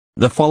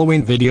The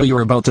following video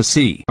you're about to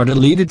see are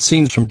deleted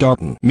scenes from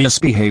Darton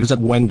Misbehaves at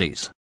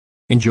Wendy's.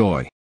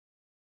 Enjoy.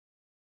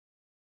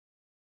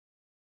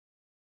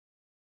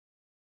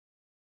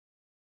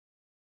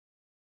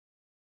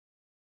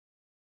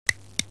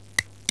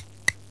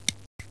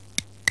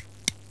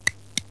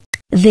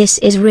 This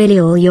is really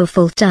all your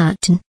fault,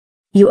 Darton.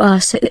 You are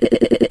so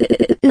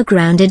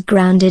grounded for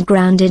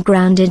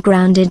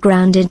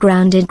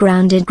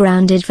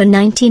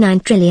 99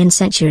 trillion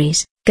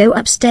centuries. Go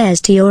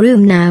upstairs to your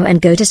room now and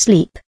go to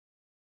sleep.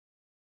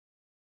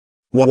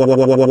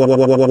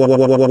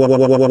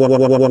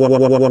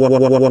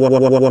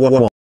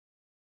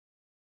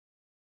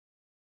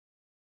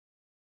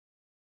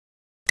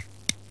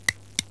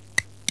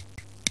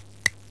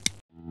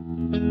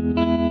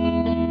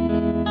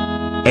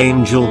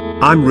 Angel,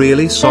 I'm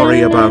really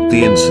sorry about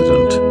the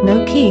incident.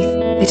 No, Keith,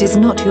 it is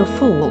not your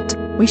fault.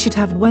 We should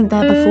have went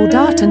there before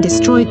Darton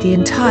destroyed the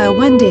entire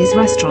Wendy's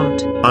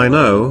restaurant. I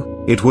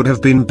know, it would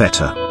have been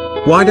better.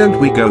 Why don't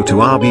we go to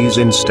Arby's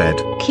instead?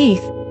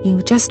 Keith,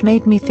 you just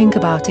made me think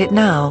about it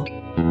now.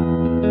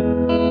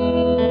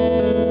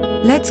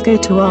 Let's go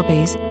to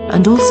Arby's,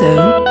 and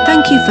also,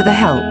 thank you for the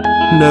help.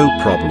 No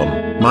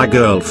problem, my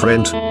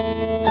girlfriend.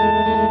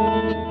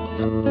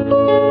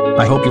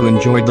 I hope you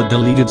enjoyed the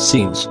deleted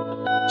scenes.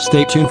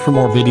 Stay tuned for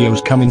more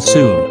videos coming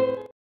soon.